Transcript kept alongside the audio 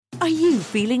Are you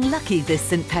feeling lucky this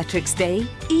St. Patrick's Day?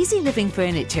 Easy Living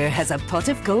Furniture has a pot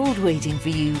of gold waiting for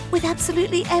you with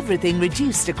absolutely everything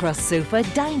reduced across sofa,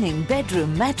 dining,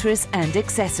 bedroom, mattress and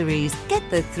accessories. Get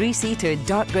the 3-seater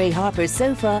dark grey Harper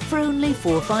sofa for only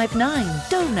 $459,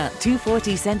 Donut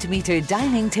 240cm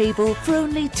dining table for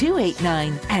only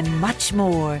 $289 and much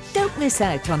more. Don't miss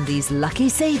out on these lucky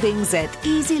savings at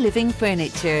Easy Living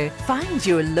Furniture. Find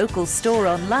your local store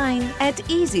online at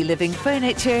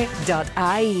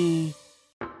easylivingfurniture.ie.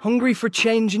 Hungry for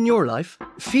change in your life?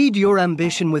 Feed your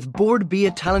ambition with Board B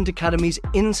at Talent Academy's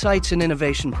Insights and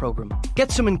Innovation programme.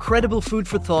 Get some incredible food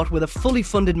for thought with a fully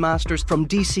funded Masters from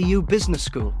DCU Business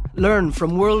School. Learn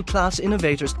from world-class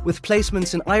innovators with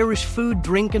placements in Irish food,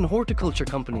 drink and horticulture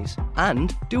companies.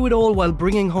 And do it all while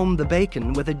bringing home the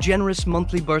bacon with a generous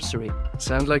monthly bursary.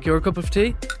 Sound like your cup of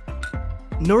tea?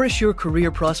 Nourish your career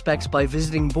prospects by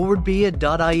visiting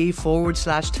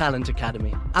boardbia.ie/talent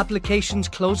academy. Applications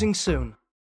closing soon.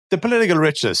 The Political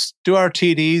Rich List. Do our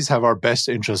TDs have our best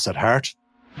interests at heart?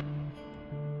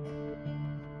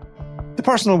 The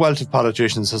personal wealth of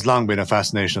politicians has long been a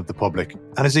fascination of the public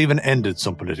and has even ended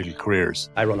some political careers.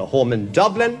 I run a home in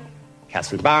Dublin,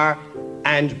 Castlebar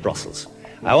and Brussels.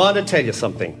 I want to tell you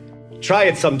something. Try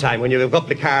it sometime when you have a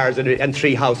couple of cars and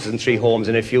 3 houses and 3 homes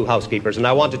and a few housekeepers, and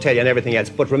I want to tell you and everything else.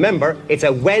 But remember, it's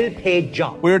a well-paid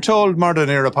job. We are told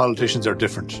modern-era politicians are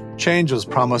different. Change was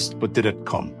promised, but did it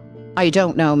come? I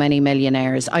don't know many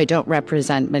millionaires. I don't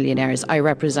represent millionaires. I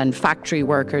represent factory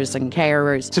workers and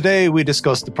carers. Today, we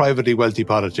discuss the privately wealthy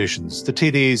politicians, the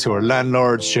TDs who are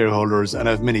landlords, shareholders, and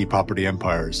have mini property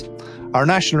empires. Our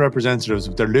national representatives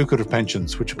with their lucrative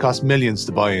pensions, which cost millions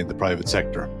to buy in the private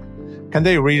sector. Can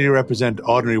they really represent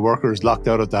ordinary workers locked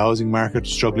out of the housing market,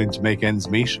 struggling to make ends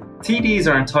meet? TDs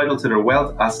are entitled to their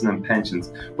wealth, assets and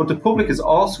pensions, but the public is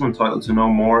also entitled to know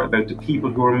more about the people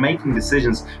who are making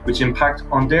decisions which impact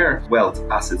on their wealth,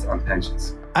 assets and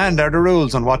pensions. And are the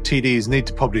rules on what TDs need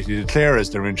to publicly declare as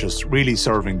their interests really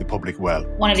serving the public well?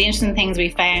 One of the interesting things we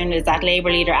found is that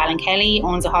Labour leader Alan Kelly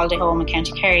owns a holiday home in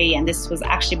County Kerry, and this was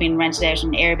actually being rented out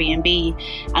in Airbnb.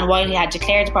 And while he had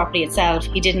declared the property itself,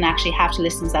 he didn't actually have to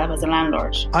list himself as a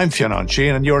landlord. I'm Fionn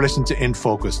Sheehan and you're listening to In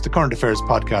Focus, the current affairs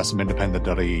podcast from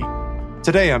independent.ie.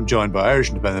 Today I'm joined by Irish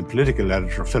Independent political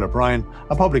editor Philip Ryan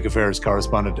and public affairs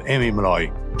correspondent Amy Malloy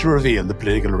to reveal the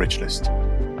political rich list.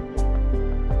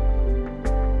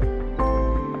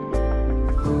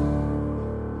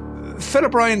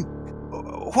 Philip Ryan,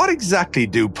 what exactly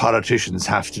do politicians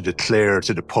have to declare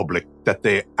to the public that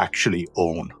they actually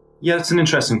own? Yeah, it's an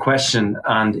interesting question,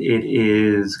 and it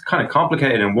is kind of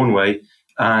complicated in one way,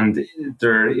 and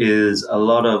there is a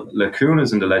lot of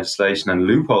lacunas in the legislation and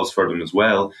loopholes for them as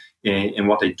well in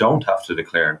what they don't have to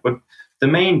declare. But the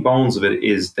main bones of it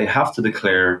is they have to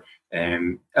declare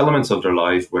elements of their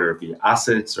life, whether it be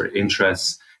assets or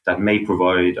interests, that may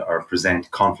provide or present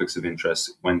conflicts of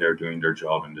interest when they're doing their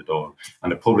job in the Dáil.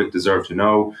 And the public deserve to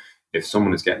know if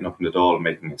someone is getting up in the Dáil and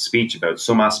making a speech about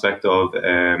some aspect of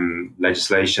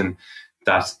legislation,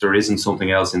 that there isn't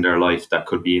something else in their life that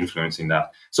could be influencing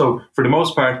that. So for the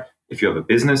most part, if you have a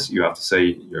business, you have to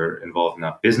say you're involved in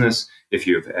that business. If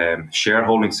you have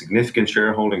shareholding, significant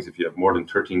shareholdings, if you have more than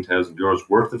 13,000 euros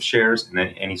worth of shares in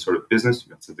any sort of business,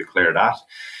 you have to declare that.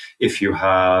 If you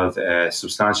have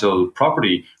substantial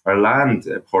property or land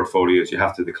portfolios, you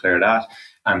have to declare that.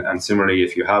 And similarly,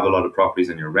 if you have a lot of properties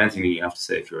and you're renting it, you have to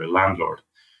say if you're a landlord.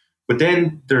 But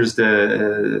then there's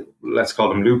the, let's call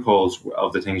them loopholes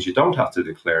of the things you don't have to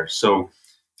declare. So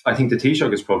I think the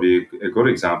Taoiseach is probably a good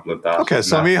example of that. Okay,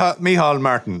 so Micheál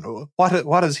Martin,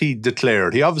 what has he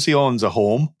declared? He obviously owns a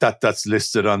home that's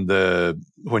listed on the,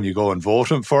 when you go and vote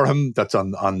for him, that's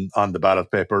on the ballot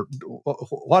paper.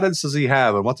 What else does he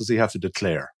have and what does he have to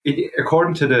declare?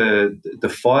 According to the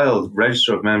file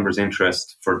Register of Members'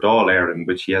 Interest for Dáil Éireann,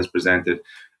 which he has presented,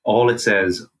 all it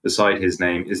says beside his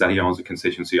name is that he owns a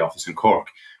constituency office in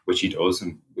Cork, which he does,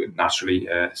 and naturally,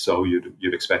 so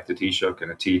you'd expect a Taoiseach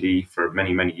and a TD for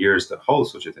many, many years to hold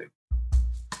such a thing.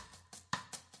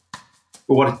 But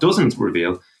what it doesn't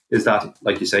reveal is that,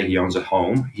 like you say, he owns a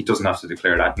home. He doesn't have to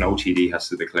declare that. No TD has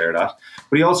to declare that.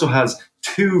 But he also has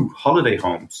 2 holiday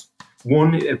homes.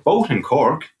 One, both in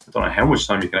Cork. I don't know how much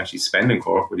time you can actually spend in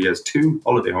Cork, but he has 2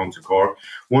 holiday homes in Cork.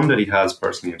 One that he has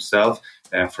personally himself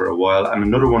for a while, and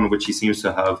another one which he seems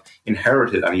to have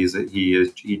inherited, and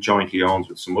he jointly owns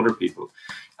with some other people.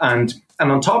 And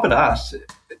on top of that,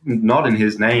 not in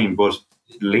his name, but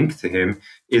linked to him,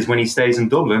 is when he stays in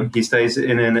Dublin, he stays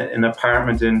in an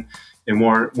apartment in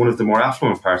one of the more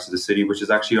affluent parts of the city, which is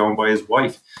actually owned by his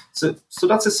wife. So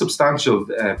that's a substantial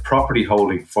property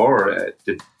holding for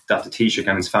that the Taoiseach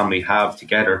and his family have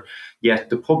together. Yet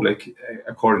the public,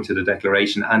 according to the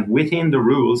declaration and within the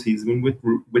rules, he's been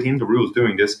within the rules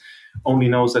doing this, only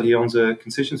knows that he owns a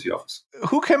constituency office.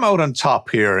 Who came out on top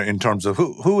here in terms of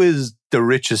who is the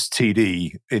richest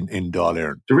TD in Dáil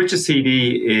Éireann? The richest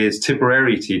TD is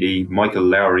Tipperary TD, Michael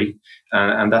Lowry,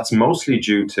 and that's mostly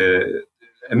due to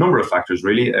a number of factors,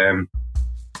 really.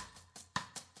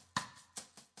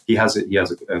 He has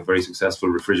a very successful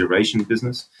refrigeration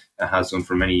business, has done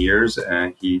for many years.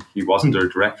 He wasn't a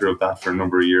director of that for a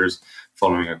number of years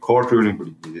following a court ruling, but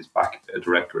he is back a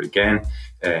director again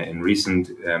in recent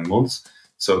months.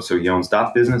 So he owns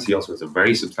that business. He also has a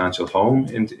very substantial home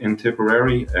in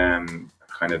Tipperary,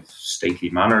 kind of stately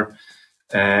manor.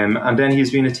 And then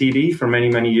he's been a TD for many,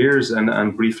 many years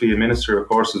and briefly a minister, of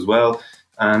course, as well.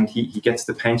 And he gets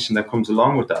the pension that comes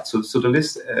along with that. So the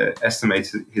list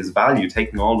estimates his value,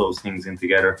 taking all those things in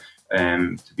together,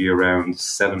 to be around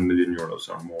 €7 million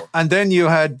or more. And then you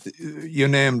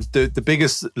named the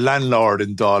biggest landlord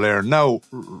in Dáil Éireann, now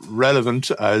relevant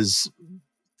as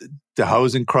the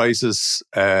housing crisis,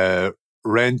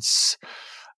 rents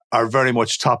are very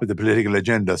much top of the political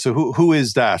agenda. So who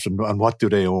is that and what do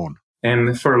they own?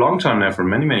 For a long time now, for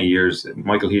many, many years,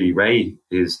 Michael Healy-Rae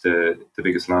is the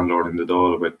biggest landlord in the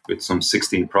Dáil with some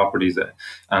 16 properties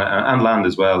and land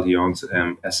as well. He owns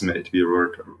estimated to be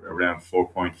worth around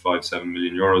 €4.57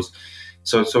 million.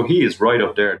 So he is right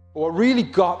up there. What really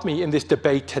got me in this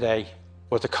debate today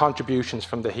was the contributions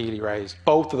from the Healy-Raes,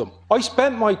 both of them. I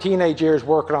spent my teenage years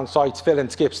working on sites filling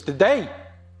skips. Did they?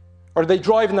 Or are they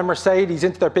driving their Mercedes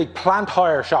into their big plant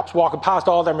hire shops, walking past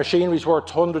all their machineries worth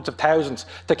hundreds of thousands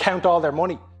to count all their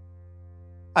money?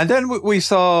 And then we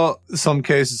saw some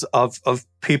cases of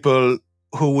people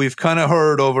who we've kind of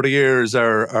heard over the years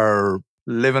are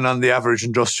living on the average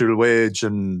industrial wage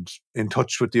and in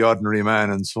touch with the ordinary man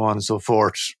and so on and so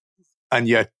forth, and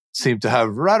yet seem to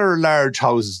have rather large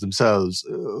houses themselves.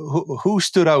 Who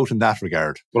stood out in that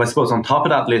regard? Well, I suppose on top of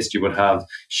that list, you would have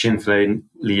Sinn Féin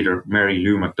leader Mary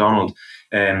Lou McDonald,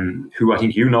 who I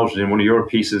think you noted in one of your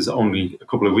pieces only a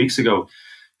couple of weeks ago,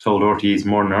 told RTÉ's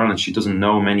Morning Ireland she doesn't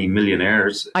know many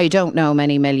millionaires. I don't know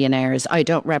many millionaires. I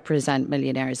don't represent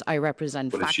millionaires. I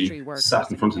represent factory workers. If she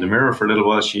sat in front of the mirror for a little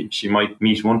while, she might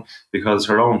meet one, because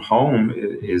her own home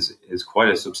is quite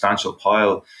a substantial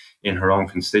pile in her own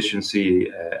constituency,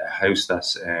 a house that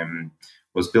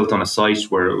was built on a site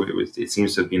where it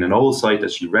seems to have been an old site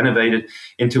that she renovated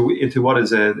into what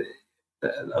is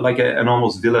an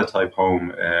almost villa type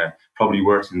home, probably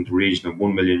worth in the region of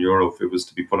 €1 million if it was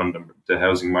to be put on the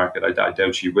housing market. I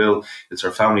doubt she will. It's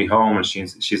her family home and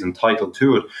she's entitled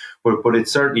to it. But it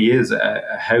certainly is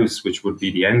a house which would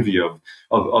be the envy of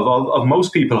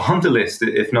most people on the list,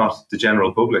 if not the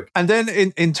general public. And then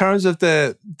in terms of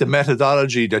the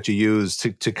methodology that you use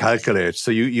to calculate, so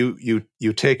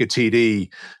you take a TD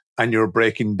and you're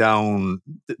breaking down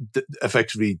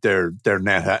effectively their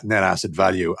net asset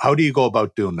value. How do you go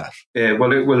about doing that? Well,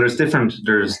 there's different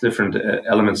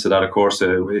elements to that. Of course,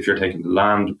 if you're taking the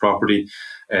land property,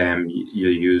 you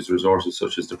use resources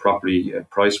such as the property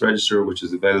price register, which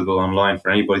is available online for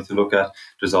anybody to look at.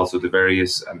 There's also the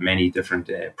various many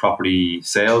different property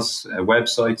sales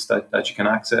websites that you can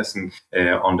access, and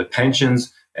on the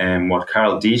pensions. What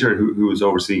Carol Dieter, who is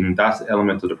overseeing that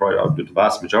element of the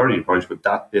vast majority of the project, but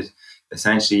that bit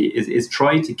essentially is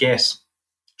try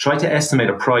to estimate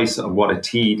a price of what a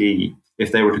TD,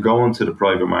 if they were to go into the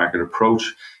private market,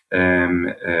 approach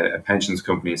a pensions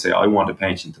company and say, I want a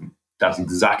pension, that's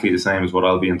exactly the same as what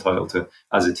I'll be entitled to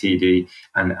as a TD,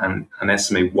 and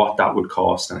estimate what that would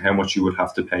cost and how much you would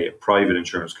have to pay a private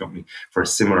insurance company for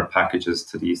similar packages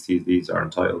to these TDs are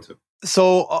entitled to.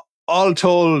 So, all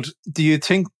told, do you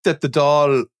think that the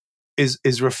Dáil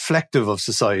is reflective of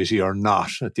society or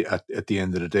not at the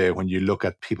end of the day when you look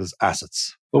at people's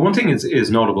assets? Well, one thing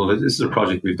is notable. This is a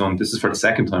project we've done. This is for the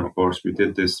second time, of course. We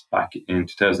did this back in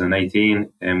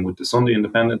 2018 with the Sunday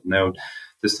Independent. Now,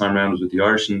 this time around was with the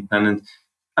Irish Independent.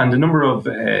 And the number of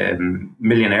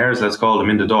millionaires, let's call them,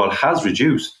 in the Dáil has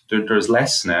reduced. There's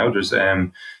less now. There's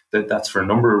that's for a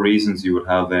number of reasons. You would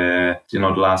have, the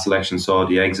last election saw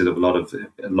the exit of a lot of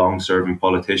long-serving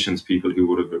politicians, people who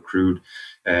would have accrued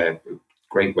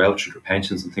great wealth through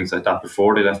pensions and things like that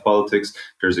before they left politics.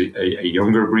 There's a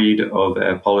younger breed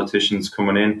of politicians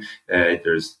coming in.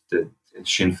 There's the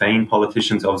Sinn Féin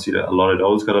politicians. Obviously, a lot of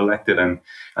those got elected, and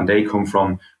they come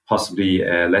from possibly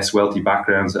less wealthy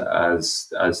backgrounds as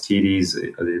TDs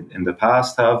in the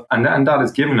past have, and that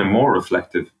has given a more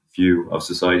reflective view of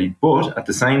society. But at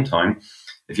the same time,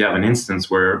 if you have an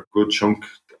instance where a good chunk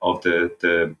of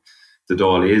the the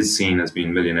Dáil is seen as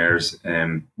being millionaires,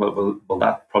 well,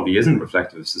 that probably isn't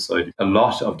reflective of society. A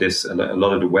lot of this, a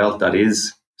lot of the wealth that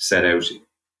is set out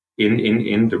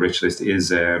in the rich list is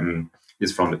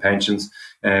from the pensions.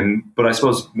 But I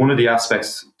suppose one of the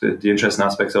aspects, the interesting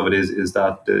aspects of it is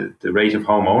that the rate of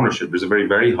home ownership, there's a very,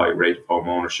 very high rate of home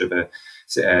ownership.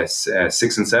 6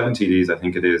 and 7 TDs, I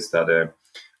think it is, that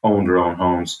own their own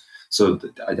homes. So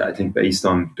I think based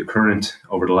on the current,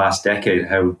 over the last decade,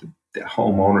 how the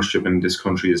home ownership in this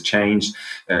country has changed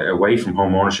away from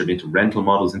home ownership into rental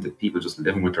models, into people just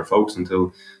living with their folks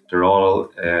until they're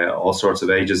all sorts of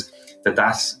ages,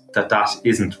 that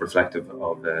isn't reflective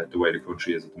of the way the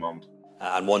country is at the moment.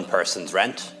 And one person's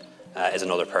rent is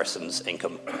another person's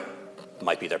income. It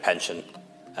might be their pension,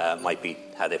 might be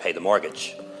how they pay the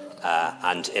mortgage.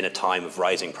 And in a time of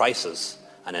rising prices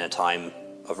and in a time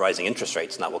of rising interest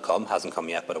rates, and that will come, hasn't come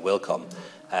yet, but it will come,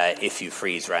 if you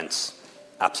freeze rents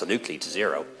absolutely to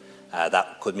zero,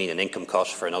 that could mean an income cut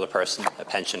for another person, a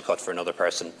pension cut for another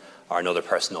person, or another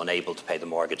person unable to pay the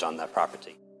mortgage on that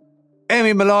property.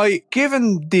 Amy Molloy,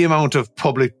 given the amount of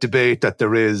public debate that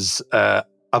there is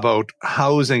about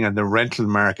housing and the rental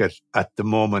market at the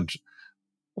moment,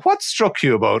 what struck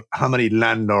you about how many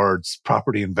landlords,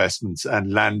 property investments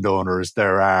and landowners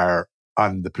there are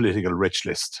on the political rich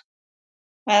list?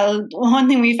 Well, one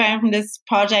thing we found from this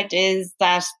project is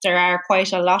that there are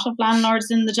quite a lot of landlords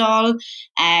in the Dáil.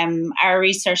 Our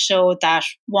research showed that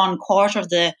 1/4 of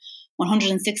the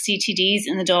 160 TDs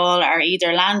in the Dáil are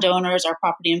either landowners or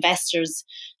property investors,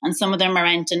 and some of them are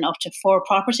renting up to 4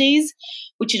 properties,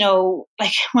 which,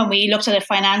 like when we looked at it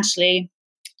financially,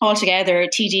 altogether,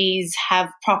 TDs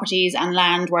have properties and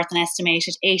land worth an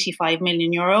estimated €85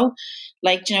 million.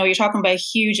 Like, you're talking about a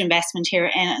huge investment here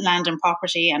in land and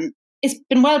property, and it's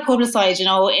been well publicised,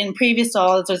 in previous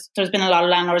Dáils, there's been a lot of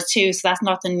landlords too, so that's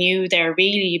nothing new there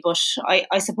really. But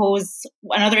I suppose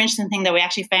another interesting thing that we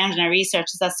actually found in our research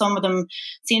is that some of them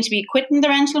seem to be quitting the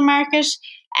rental market.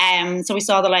 So we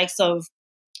saw the likes of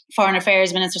Foreign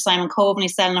Affairs Minister Simon Coveney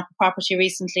selling up a property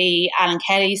recently. Alan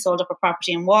Kelly sold up a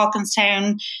property in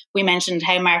Walkinstown. We mentioned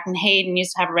how Martin Hayden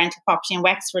used to have a rental property in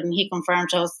Wexford, and he confirmed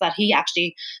to us that he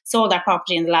actually sold that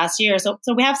property in the last year. So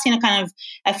we have seen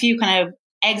a few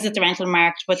exit the rental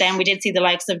market, but then we did see the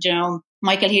likes of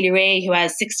Michael Healy-Rae, who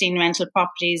has 16 rental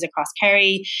properties across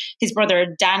Kerry. His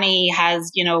brother Danny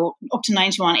has up to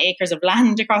 91 acres of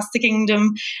land across the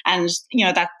kingdom, and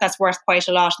that's worth quite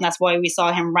a lot, and that's why we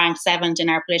saw him ranked 7th in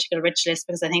our political rich list,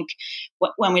 because I think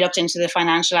when we looked into the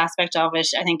financial aspect of it,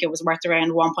 I think it was worth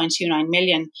around 1.29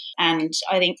 million. And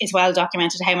I think it's well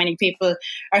documented how many people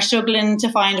are struggling to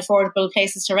find affordable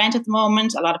places to rent at the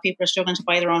moment. A lot of people are struggling to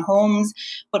buy their own homes,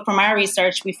 but from our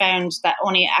research we found that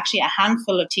only actually a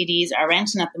handful of TDs are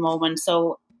renting at the moment.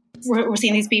 So we're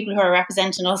seeing these people who are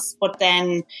representing us, but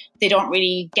then they don't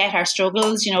really get our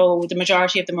struggles. The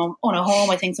majority of them own a home.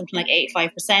 I think something like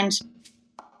 85%.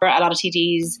 A lot of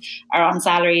TDs are on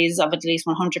salaries of at least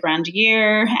 100 grand a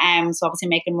year. So obviously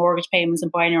making mortgage payments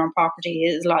and buying your own property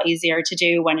is a lot easier to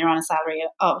do when you're on a salary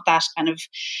of that kind of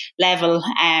level.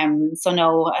 So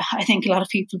no, I think a lot of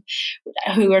people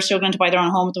who are struggling to buy their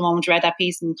own home at the moment read that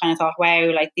piece and kind of thought,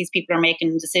 wow, like these people are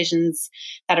making decisions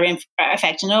that are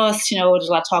affecting us. There's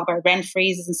a lot of talk about rent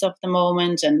freezes and stuff at the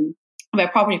moment, and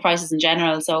about property prices in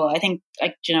general. So I think,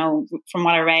 from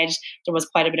what I read, there was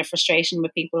quite a bit of frustration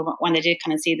with people when they did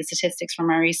kind of see the statistics from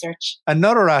our research.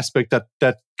 Another aspect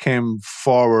that came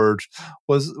forward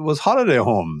was holiday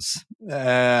homes.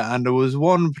 And there was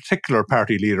one particular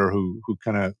party leader who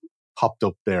kind of popped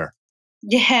up there.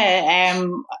 Yeah,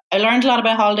 I learned a lot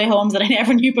about holiday homes that I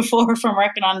never knew before from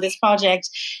working on this project.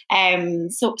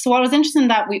 So what was interesting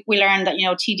that we learned that,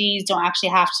 TDs don't actually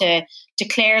have to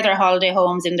declare their holiday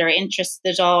homes in their interest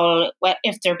at all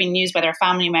if they're being used by their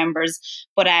family members.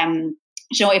 But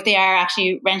if they are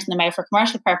actually renting them out for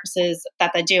commercial purposes,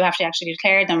 that they do have to actually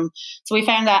declare them. So we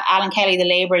found that Alan Kelly, the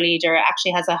Labour leader,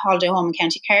 actually has a holiday home in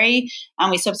County Kerry, and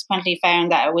we subsequently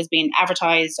found that it was being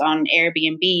advertised on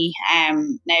Airbnb.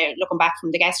 Now, looking back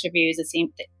from the guest reviews, it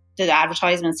seemed the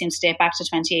advertisement seems to date back to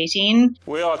 2018.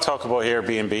 We all talk about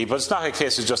Airbnb, but it's not a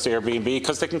case of just Airbnb,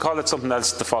 because they can call it something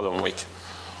else the following week.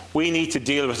 We need to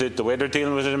deal with it the way they're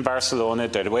dealing with it in Barcelona,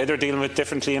 the way they're dealing with it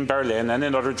differently in Berlin and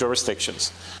in other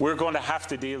jurisdictions. We're going to have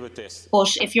to deal with this.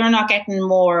 But if you're not getting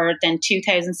more than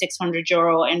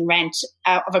 €2,600 in rent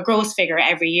out of a gross figure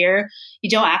every year, you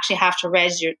don't actually have to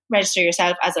register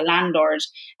yourself as a landlord.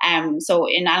 So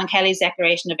in Alan Kelly's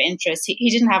declaration of interest, he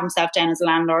didn't have himself down as a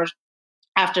landlord.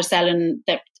 after selling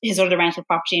his other rental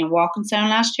property in Walkinstown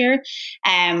last year.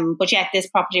 But yet this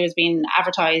property was being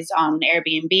advertised on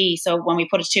Airbnb. So when we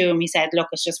put it to him, he said, look,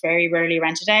 it's just very rarely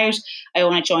rented out. I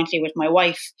own it jointly with my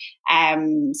wife.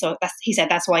 So he said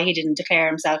that's why he didn't declare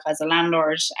himself as a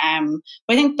landlord.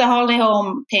 But I think the holiday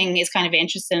home thing is kind of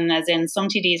interesting, as in some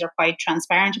TDs are quite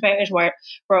transparent about it, where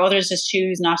others just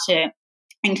choose not to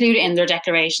include it in their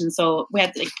declaration. So we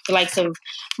had the likes of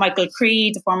Michael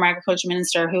Creed, the former agriculture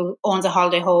minister, who owns a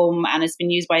holiday home and it's been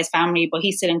used by his family, but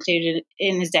he still included it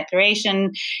in his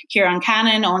declaration. Kieran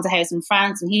Cannon owns a house in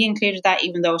France and he included that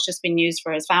even though it's just been used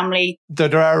for his family.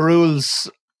 There are rules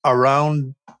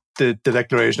around the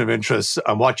declaration of interest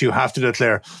and what you have to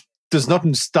declare. There's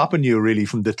nothing stopping you really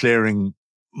from declaring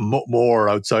more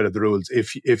outside of the rules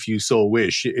if you so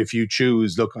wish. If you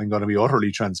choose, look, I'm going to be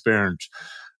utterly transparent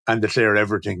and declare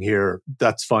everything here,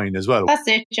 that's fine as well. That's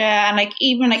it, yeah. And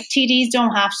even TDs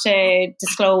don't have to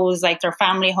disclose their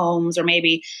family homes or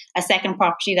maybe a second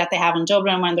property that they have in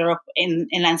Dublin when they're up in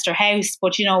Leinster House.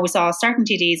 But we saw certain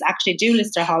TDs actually do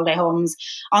list their holiday homes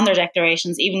on their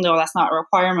declarations, even though that's not a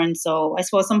requirement. So I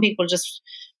suppose some people just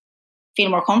feel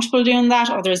more comfortable doing that,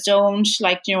 others don't.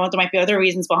 There might be other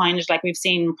reasons behind it. We've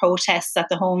seen protests at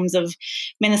the homes of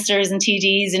ministers and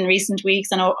TDs in recent weeks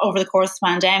and over the course of the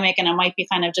pandemic, and it might be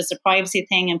kind of just a privacy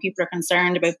thing and people are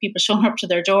concerned about people showing up to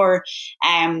their door.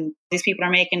 These people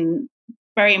are making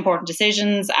very important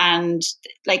decisions, and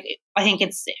I think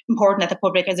it's important that the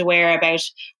public is aware about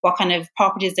what kind of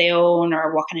properties they own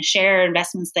or what kind of share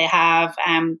investments they have.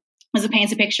 As it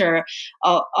paints a picture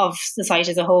of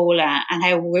society as a whole and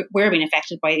how we're being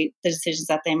affected by the decisions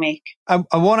that they make. And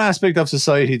one aspect of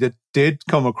society that did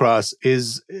come across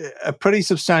is a pretty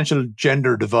substantial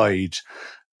gender divide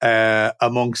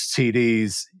amongst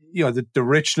TDs. The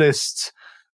rich list,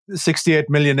 68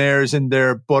 millionaires in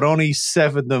there, but only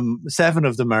seven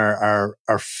of them are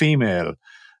female.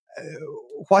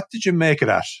 What did you make of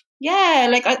that?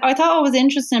 Yeah, I thought it was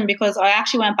interesting because I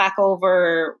actually went back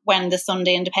over when the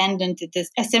Sunday Independent did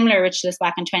a similar rich list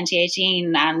back in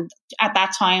 2018, and at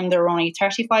that time there were only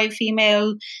 35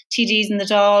 female TDs in the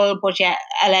Dáil, but yet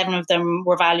 11 of them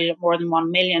were valued at more than 1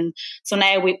 million. So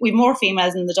now we've more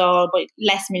females in the Dáil, but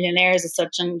less millionaires as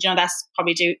such, and that's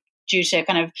probably due to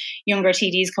kind of younger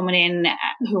TDs coming in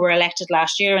who were elected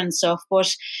last year and stuff.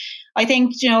 But I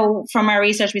think, from our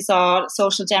research, we saw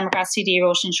Social Democrats TD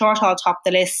Roisin Shortall top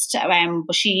the list,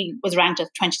 but she was ranked at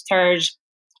 23rd.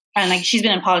 And she's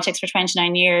been in politics for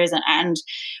 29 years. And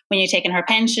when you take in her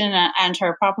pension and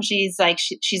her properties,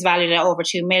 she's valued at over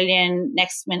 2 million.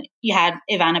 Next, you had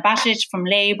Ivana Bacik from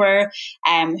Labour,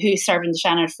 who served in the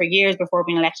Seanad for years before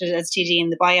being elected as TD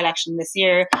in the by-election this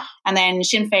year. And then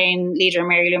Sinn Féin leader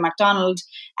Mary Lou McDonald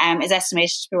is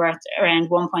estimated to be worth around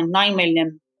 1.9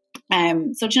 million.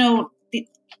 So,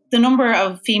 the number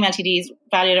of female TDs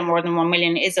valued at more than 1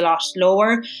 million is a lot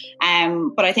lower.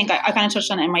 But I think I kind of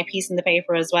touched on it in my piece in the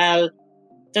paper as well.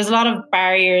 There's a lot of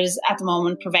barriers at the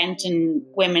moment preventing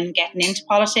women getting into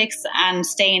politics and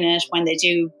staying in it when they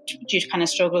do, due to kind of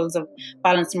struggles of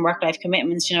balancing work-life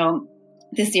commitments.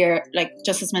 This year,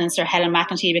 Justice Minister Helen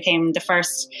McEntee became the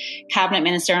first cabinet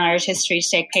minister in Irish history to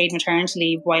take paid maternity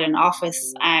leave while in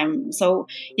office. So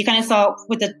you kind of saw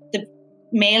with the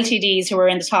male TDs who were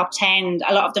in the top 10,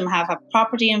 a lot of them have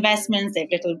property investments, they have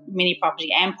little mini property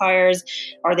empires,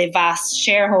 or they have vast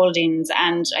shareholdings.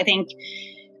 And I think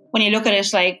when you look at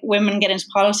it, women get into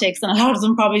politics and a lot of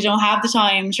them probably don't have the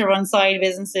time to run side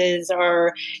businesses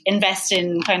or invest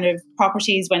in kind of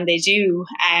properties when they do.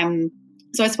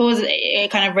 So I suppose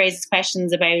it kind of raises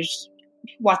questions about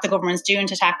what the government's doing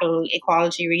to tackle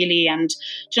equality really. And,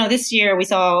 this year we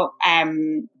saw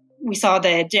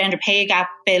the gender pay gap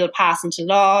bill pass into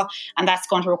law, and that's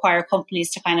going to require companies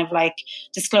to kind of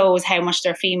disclose how much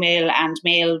their female and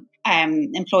male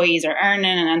employees are earning,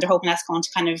 and they're hoping that's going to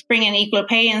kind of bring in equal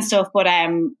pay and stuff. But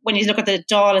when you look at the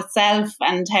Dáil itself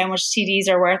and how much TDs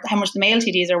are worth, how much the male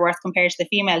TDs are worth compared to the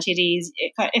female TDs,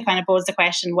 it kind of poses the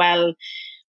question, well,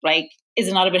 is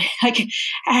it not a bit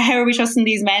how are we trusting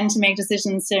these men to make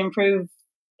decisions to improve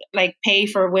pay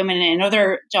for women in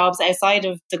other jobs outside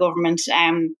of the government,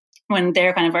 when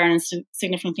they're kind of earning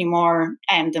significantly more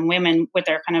than women with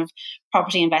their kind of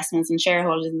property investments and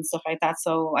shareholders and stuff like that.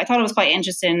 So I thought it was quite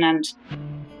interesting, and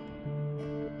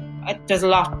there's a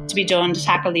lot to be done to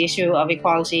tackle the issue of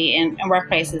equality in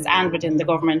workplaces and within the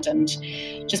government. And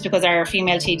just because our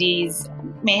female TDs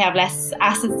may have less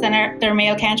assets than their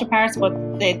male counterparts, but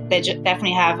they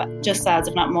definitely have just as,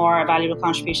 if not more, a valuable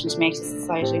contribution to make to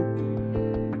society.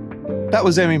 That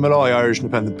was Amy Malloy, Irish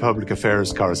Independent Public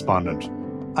Affairs correspondent.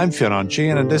 I'm Fionn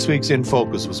Sheehan, and this week's In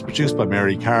Focus was produced by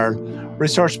Mary Carroll,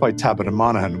 researched by Tabitha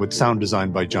Monaghan, with sound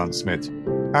design by John Smith.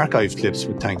 Archive clips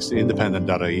with thanks to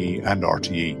Independent.ie and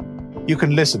RTE. You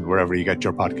can listen wherever you get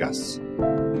your podcasts.